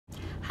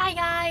Hi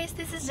guys!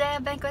 This is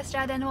Jeb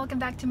Estrada and welcome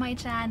back to my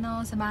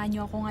channel. Samahan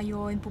niyo ako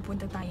ngayon.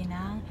 Pupunta tayo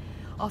ng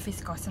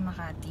office ko sa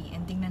Makati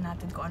and tingnan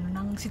natin kung ano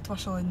nang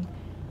sitwasyon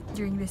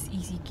during this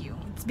ECQ.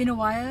 It's been a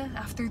while.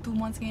 After 2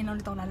 months ngayon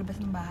ulit ako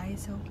lalabas ng bahay.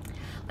 So,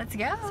 let's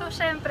go! So,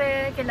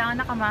 syempre,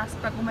 kailangan nakamask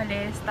pag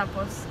umalis.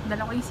 Tapos,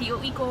 dala ko yung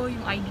COE ko,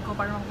 yung ID ko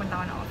para makapunta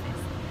ako ng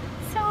office.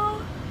 So,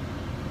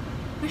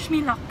 wish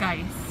me luck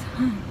guys!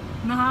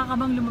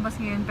 Nakakabang lumabas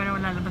ngayon pero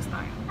lalabas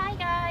tayo. Hi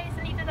guys!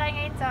 Nandito tayo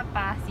ngayon sa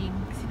Pasig.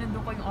 Sinundo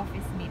ko yung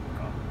office mate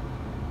ko.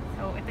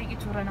 So, ito yung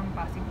itsura ng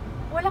Pasig.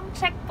 Walang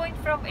checkpoint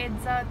from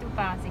EDSA to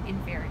Pasig in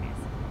fairness.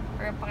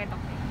 Pero pakita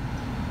ko yun.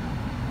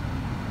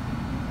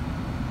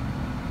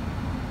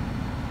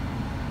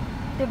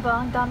 Diba?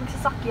 Ang daming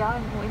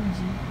sasakyan. OMG.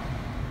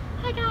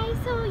 Hi guys!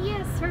 So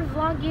yes, we're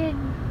vlogging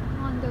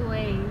on the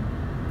way.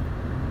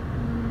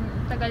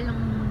 Tagal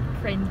ng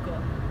friend ko.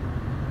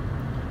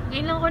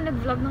 Ngayon lang ako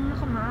nag-vlog ng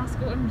nakamask.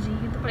 OMG,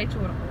 ito pala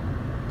itsura ko.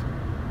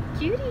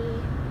 Cutie!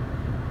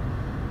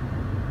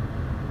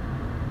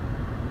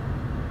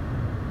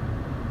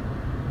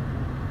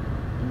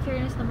 In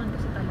fairness naman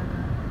kasi talaga.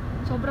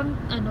 Sobrang,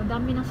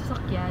 dami ng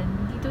sasakyan.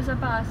 Dito sa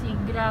Pasig,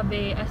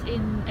 grabe. As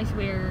in, I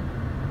swear.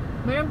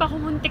 Meron pa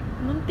akong muntik.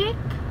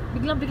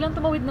 Biglang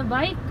tumawid na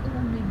bike.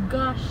 Oh my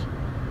gosh.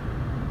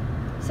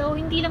 So,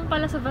 hindi lang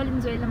pala sa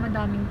Valenzuela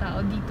madaming tao.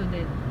 Dito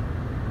din.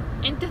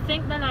 And to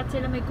think na lahat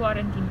sila may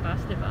quarantine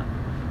pass, diba?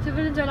 Sa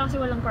Valenzuela kasi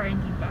walang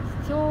quarantine pass.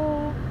 So,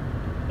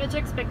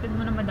 medyo expected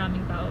mo na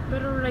madaming tao.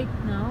 Pero right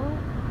now,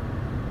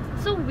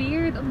 so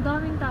weird. Ang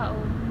daming tao.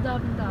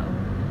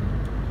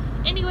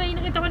 Anyway,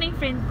 nakita ko na yung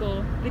friend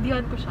ko.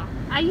 Videohan ko siya.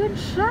 Ayun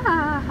siya!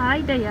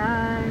 Hi,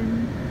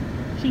 Dayan!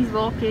 She's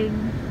walking.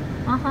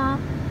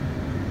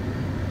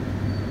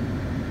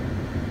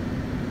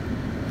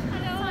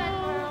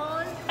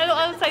 Hello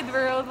outside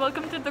world!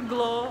 Welcome to the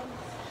Glow.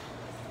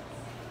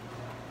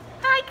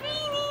 Hi,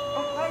 Queenie!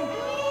 Oh, hi!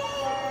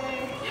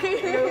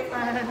 Hello,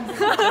 fans!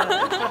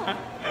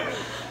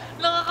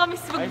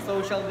 Nakakamiss Ay,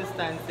 social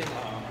distancing.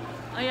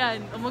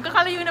 Ayan,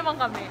 magkakalayo naman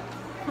kami.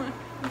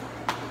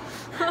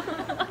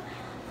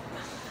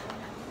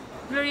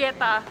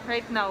 Glorieta,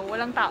 right now,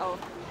 walang tao.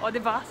 O,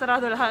 diba?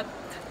 Sarado lahat.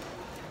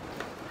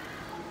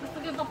 Gusto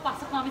ko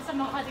pagpasok namin sa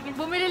Makati.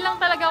 Bumili lang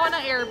talaga ako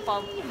ng air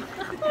pump.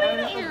 Lalo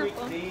na pag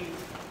weekday.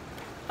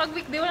 Pag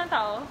weekday, walang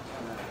tao?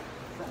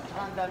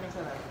 Tsaka ang daming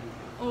sa live.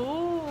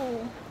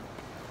 Oh.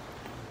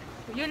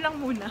 Yun lang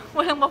muna.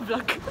 Walang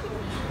ma-vlog.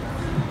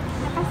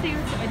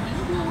 Nakasayo sa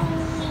Adino.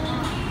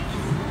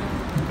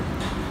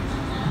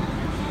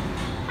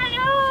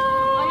 Hello!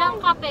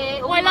 Walang kape.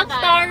 Walang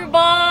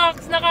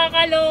Starbucks!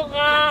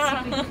 Nakakaloka!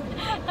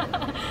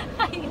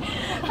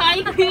 Hi,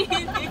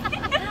 Queen!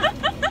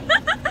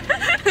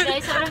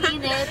 Guys, sobrang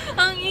init.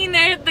 Ang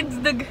init!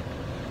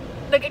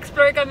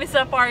 Nag-explore kami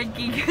sa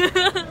parking.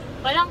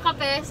 Walang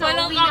kape, so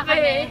Walang uwi na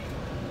kami.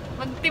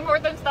 Mag-Tim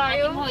Hortons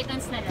tayo. Tim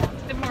Hortons na lang.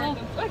 Tim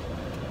Hortons. Ay!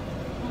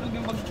 Tulog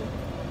yung bag ko.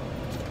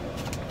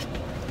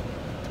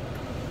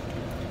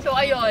 So,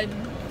 ayun.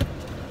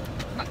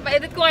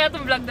 Ma-edit ko kaya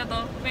itong vlog na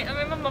to.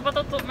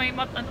 May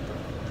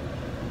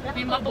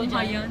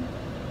matunghayan.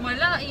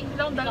 Wala eh.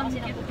 Wala akong dalang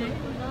sikit eh.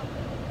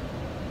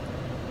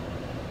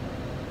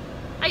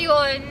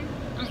 Ayun.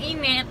 Ang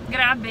init.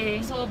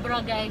 Grabe.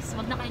 Sobra guys,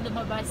 wag na kayo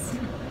lumabas.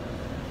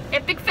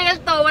 Epic fail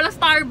to. Walang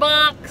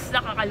Starbucks.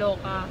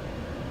 Nakakaloka.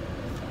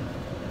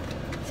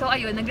 So,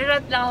 ayun.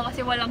 Nagre-rant lang ako kasi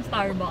walang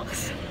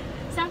Starbucks.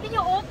 Sabi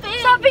niyo open!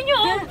 Sabi niyo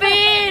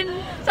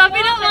open! Sabi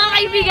ng mga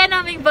kaibigan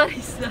naming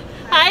barista.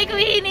 Hi,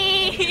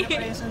 Queenie!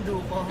 Kaya yung sundo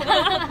ko.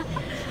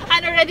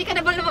 Ready ka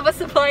na ba lumabas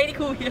sa bahay ni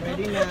Kuya?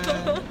 Ready na.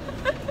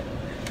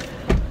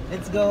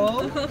 Let's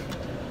go.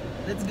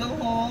 Let's go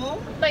home.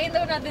 Tayin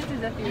daw natin si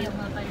Zafir. Ayaw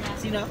nga pala.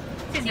 Sino?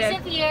 Si Si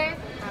Zef. Zephyr.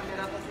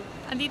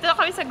 Andito na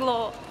kami sa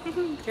Glow.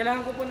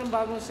 Kailangan ko po ng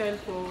bagong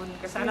cellphone.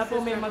 Sana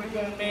po may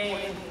magbigay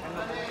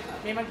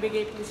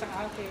po sa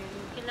akin.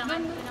 Kailangan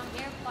ko ng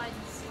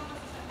AirPods.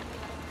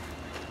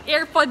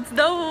 AirPods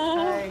daw.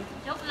 Hi.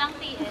 Joke lang,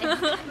 eh.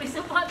 May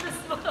sapatos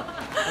po.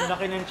 Ang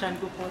laki ng tiyan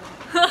ko po.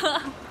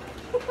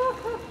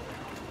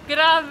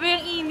 Grabe,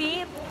 ang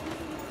init.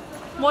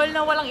 Mall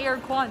na walang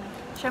aircon.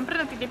 Siyempre,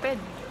 nagtitipid.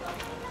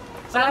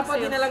 Sana Walang po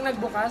di sales. na lang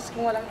nagbukas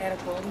kung walang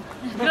aircon.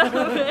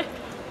 Grabe.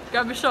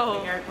 Grabe siya,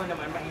 oh. Yung aircon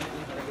naman, mainit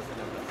din talaga sa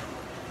labas.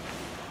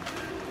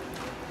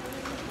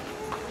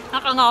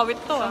 Nakangawit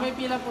to, So ah. may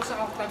pila po sa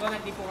Octagon,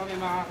 hindi po kami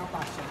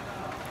makakapasok.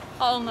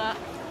 Oo nga.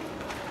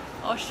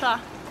 O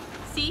siya.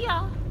 See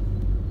ya!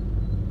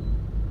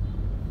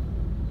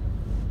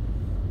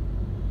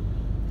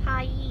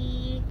 Hi!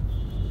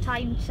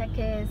 Time check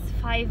is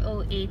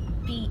 5:08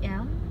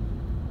 PM.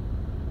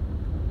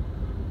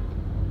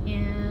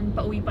 And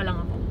pauwi pa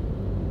lang ako.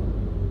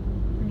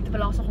 Nandito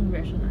pala ako sa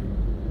Congressional.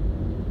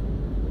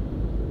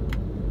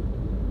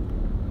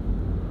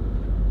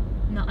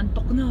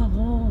 Naantok na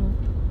ako.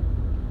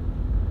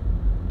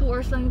 2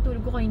 hours lang yung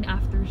tulog ko kayo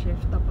after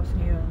shift. Tapos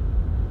ngayon,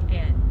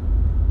 ayan.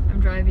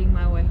 I'm driving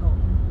my way home.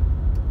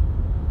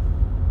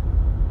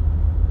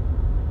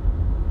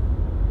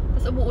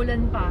 Tapos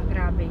umuulan pa,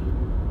 grabe.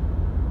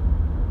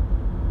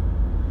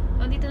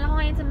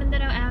 ngayon sa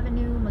Mindanao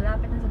Avenue,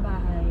 malapit na sa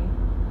bahay.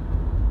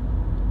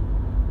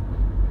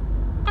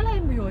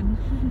 Kalahin mo yun?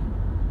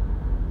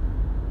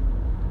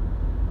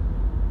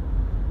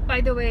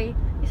 By the way,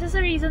 isa sa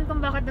reason kung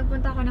bakit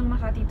nagpunta ako ng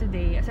Makati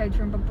today, aside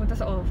from pagpunta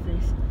sa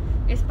office,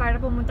 is para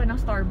pumunta ng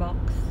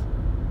Starbucks.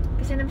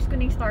 Kasi namiss ko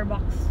na yung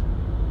Starbucks.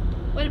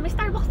 Well, may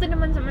Starbucks din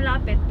naman sa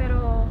malapit,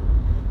 pero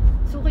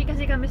suki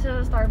kasi kami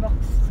sa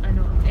Starbucks,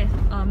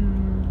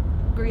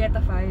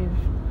 Gurieta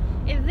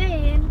 5. And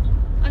then,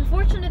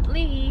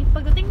 unfortunately,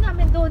 pagdating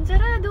namin doon,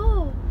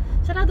 sarado!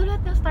 Sarado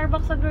lahat ng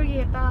Starbucks sa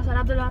Gurieta,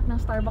 sarado lahat ng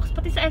Starbucks,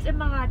 pati sa SM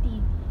Makati.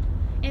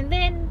 And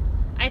then,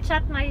 I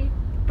chat my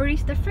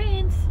barista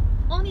friends,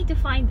 only to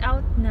find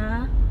out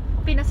na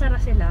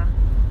pinasara sila.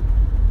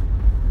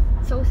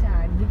 So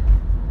sad.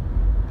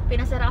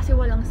 Pinasara kasi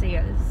walang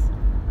sales.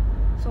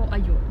 So,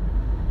 ayun.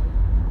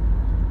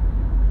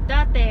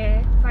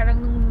 Dati,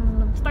 parang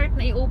nung nag-start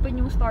na i-open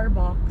yung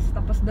Starbucks,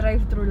 tapos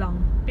drive-thru lang,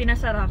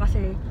 pinasara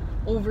kasi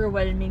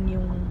overwhelming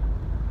yung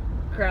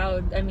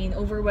crowd. I mean,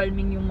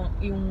 overwhelming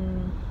yung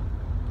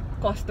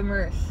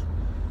customers.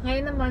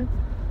 Ngayon naman,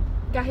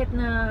 kahit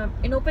na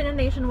in-open na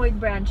nationwide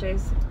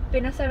branches,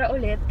 pinasara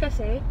ulit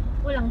kasi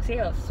walang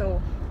sales.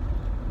 So,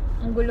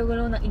 ang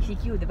gulo-gulo ng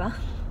ECQ, di ba?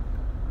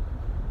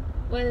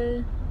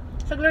 Well,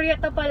 sa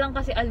Glorieta pa lang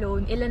kasi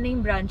alone, ilan na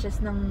yung branches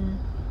ng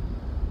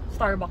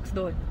Starbucks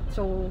doon.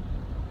 So,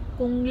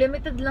 kung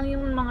limited lang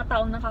yung mga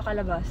taong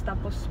nakakalabas,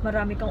 tapos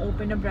marami kang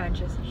open na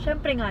branches,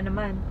 syempre nga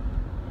naman,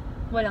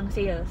 walang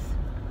sales.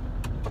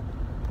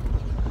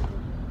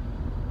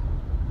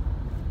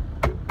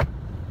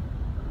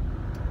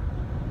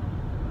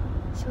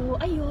 So,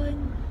 ayun.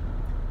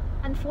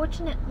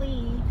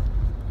 Unfortunately,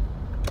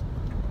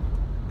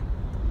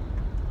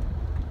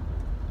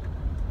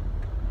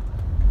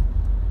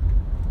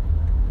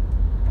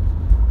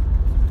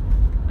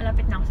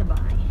 malapit na ako sa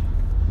bahay.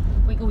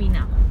 Uwi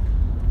na ako.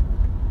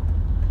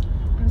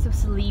 I'm so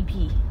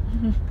sleepy.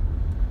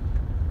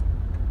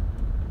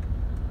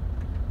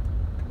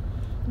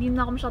 Hindi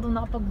na ako masyadong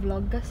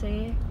nakapag-vlog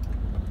kasi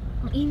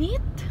ang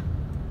init.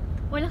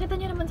 Well,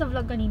 nakita niyo naman sa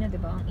vlog kanina, di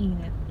ba? Ang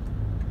init.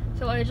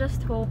 So, I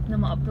just hope na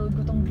ma-upload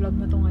ko tong vlog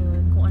na to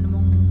ngayon kung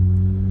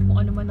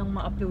ano man ang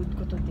ma-upload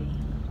ko today.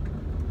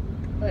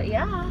 But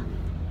yeah.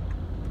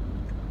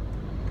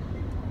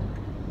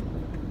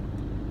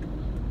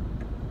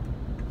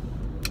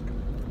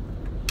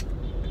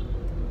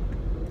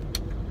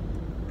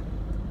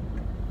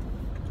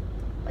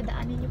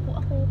 Padaanin niyo po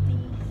ako,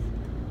 please.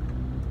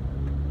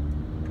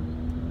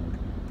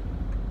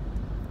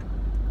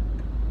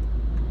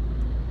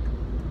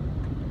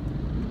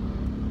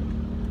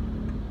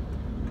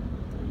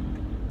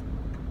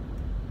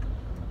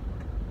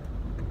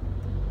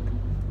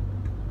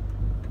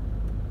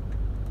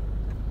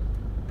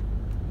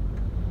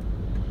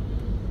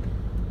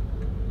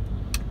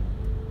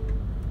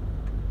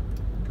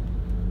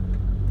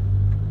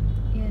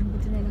 Yan,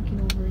 buti na lang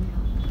kinover niya.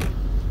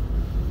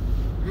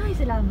 Ay,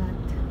 salamat.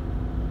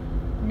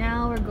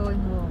 Now we're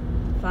going home.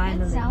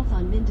 Finally. Head south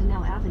on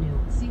Mindanao Avenue,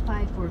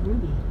 C5 for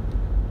Ruby.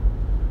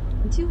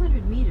 In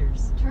 200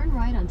 meters, turn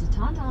right onto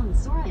Tontong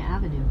Soraya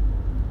Avenue.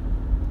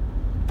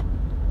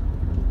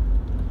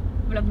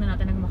 Vlog na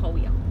natin nang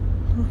makauwi ako.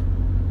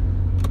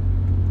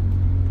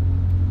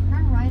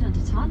 Turn right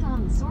onto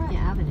Tontong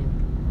Soraya Avenue.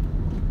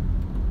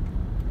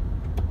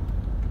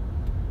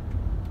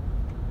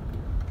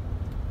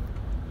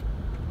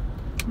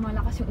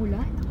 Malakas yung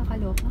ulan,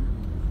 nakakaloka.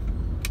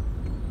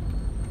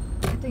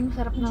 Ito yung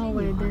sarap na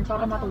Continue weather on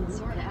para Tontong matulog.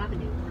 Soraya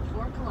Avenue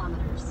for 4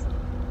 kilometers.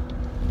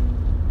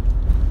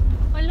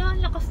 Wala,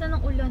 ang lakas na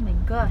ng ulan. My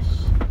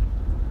gosh.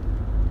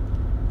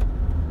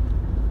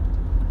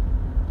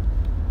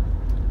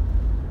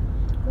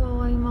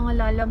 Kawawa yung mga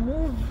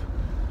lalamove.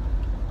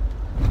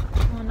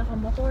 Mga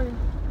nakamotor.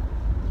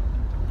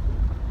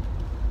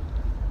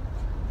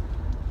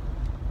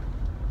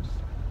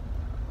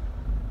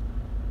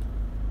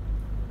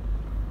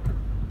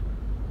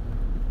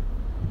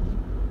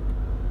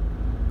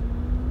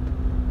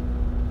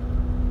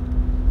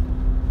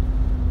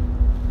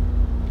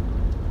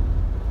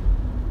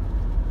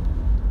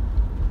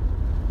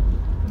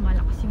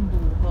 Malakas yung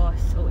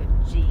buhos.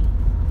 OMG.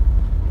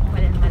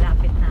 Walang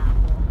malapit na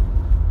ako.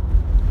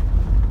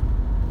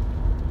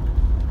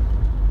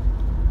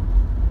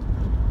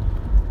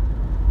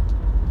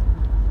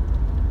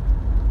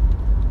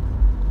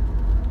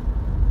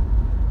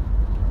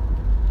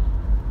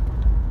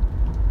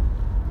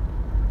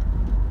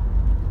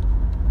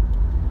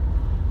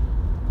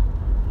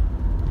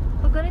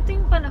 Pag ganito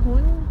yung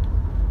panahon,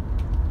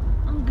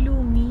 ang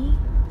gloomy,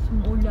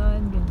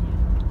 sumuulan,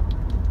 ganyan.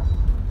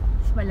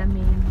 Tapos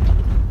malamig.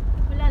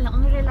 Wala lang,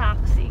 ang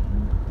relaxing.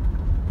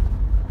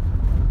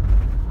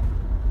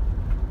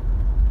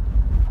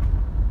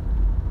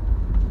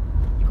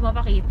 Hindi ko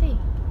mapakita eh.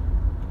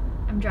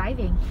 I'm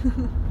driving.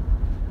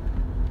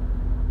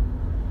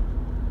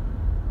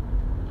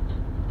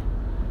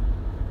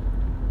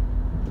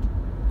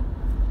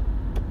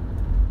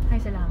 Ay,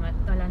 salamat.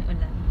 Wala na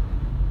ulan.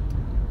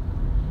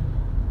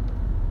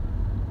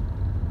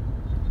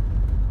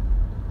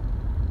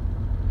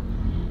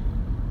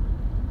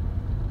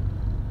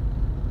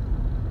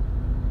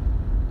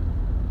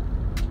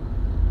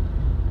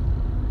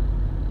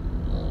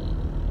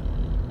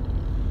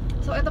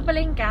 So, ito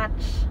pala yung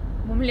catch.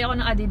 Bumili ako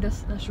ng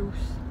Adidas na shoes.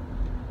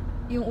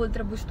 Yung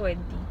Ultra Boost 20.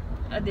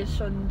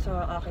 Addition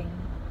sa aking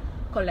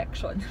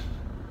collection.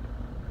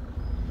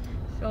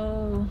 So,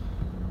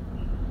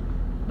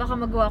 baka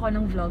magawa ko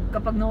ng vlog.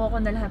 Kapag nakuha ko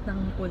na lahat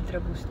ng Ultra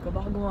Boost ko,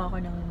 baka gumawa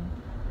ko ng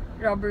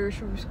rubber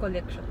shoes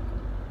collection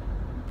ko.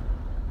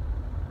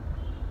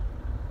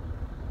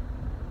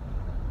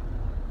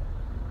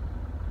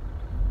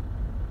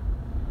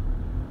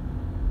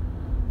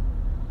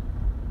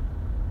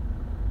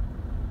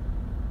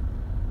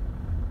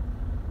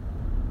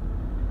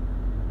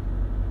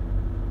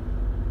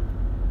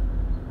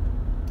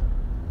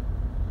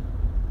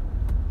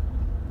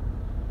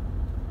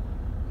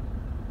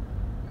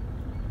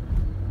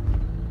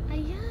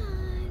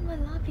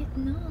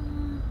 No.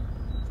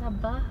 Sa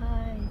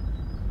bahay.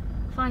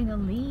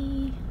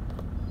 Finally.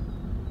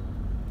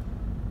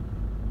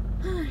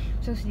 Ay,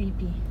 I'm so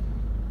sleepy.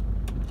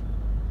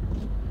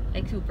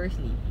 Like super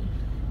sleepy.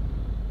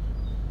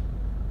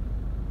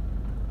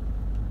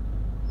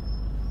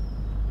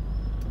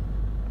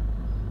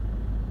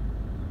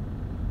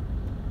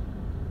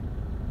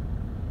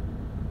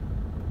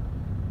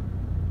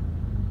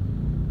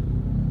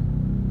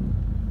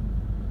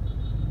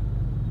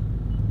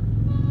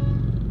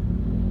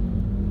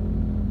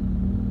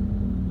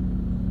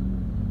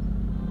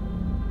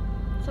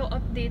 So,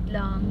 update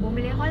lang.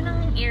 Bumili ako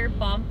ng air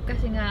pump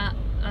kasi nga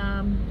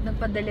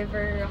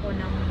nagpa-deliver ako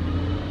ng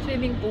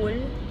swimming pool.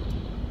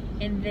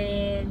 And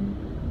then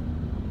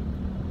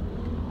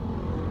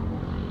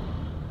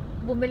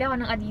bumili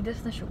ako ng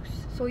Adidas na shoes.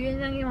 So, yun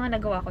lang yung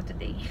mga nagawa ko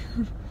today.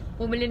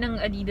 Bumili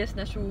ng Adidas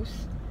na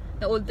shoes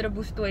na Ultra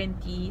Boost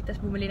 20, tapos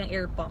bumili ng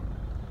air pump.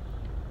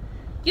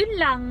 Yun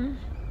lang.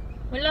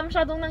 Wala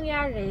masyadong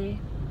nangyari.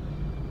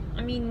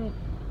 I mean,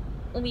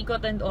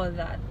 umikot and all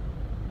that.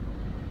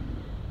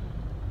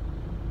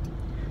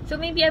 So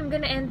maybe I'm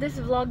gonna end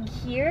this vlog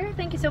here.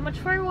 Thank you so much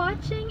for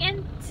watching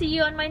and see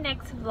you on my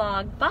next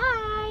vlog.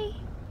 Bye!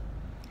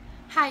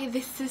 Hi,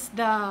 this is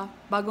the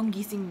bagong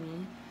gising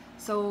me.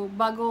 So,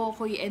 bago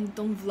ko i-end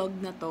tong vlog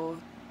na to,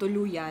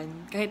 tuluyan,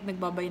 kahit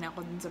nagbabay na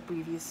ako dun sa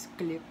previous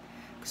clip,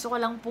 gusto ko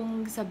lang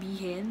pong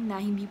sabihin na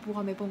hindi po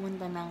kami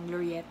pumunta ng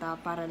Glorieta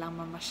para lang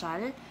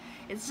mamasyal.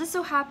 It's just so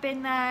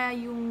happen na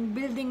yung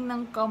building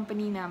ng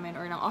company namin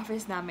or ng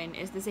office namin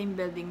is the same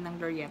building ng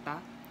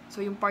Glorieta. So,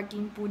 yung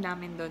parking po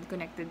namin doon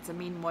connected sa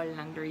main mall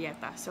ng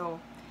Glorieta.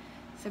 So,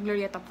 sa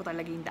Glorieta po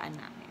talaga yung daan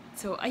namin.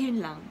 So, ayun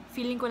lang.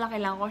 Feeling ko lang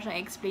kailangan ko siyang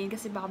explain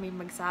kasi baka may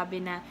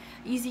magsabi na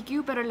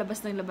ECQ pero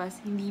labas ng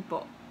labas. Hindi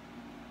po.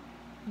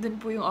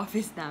 Doon po yung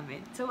office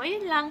namin. So,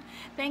 ayun lang.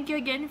 Thank you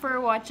again for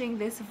watching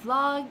this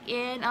vlog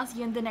and I'll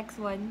see you in the next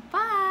one.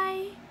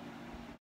 Bye!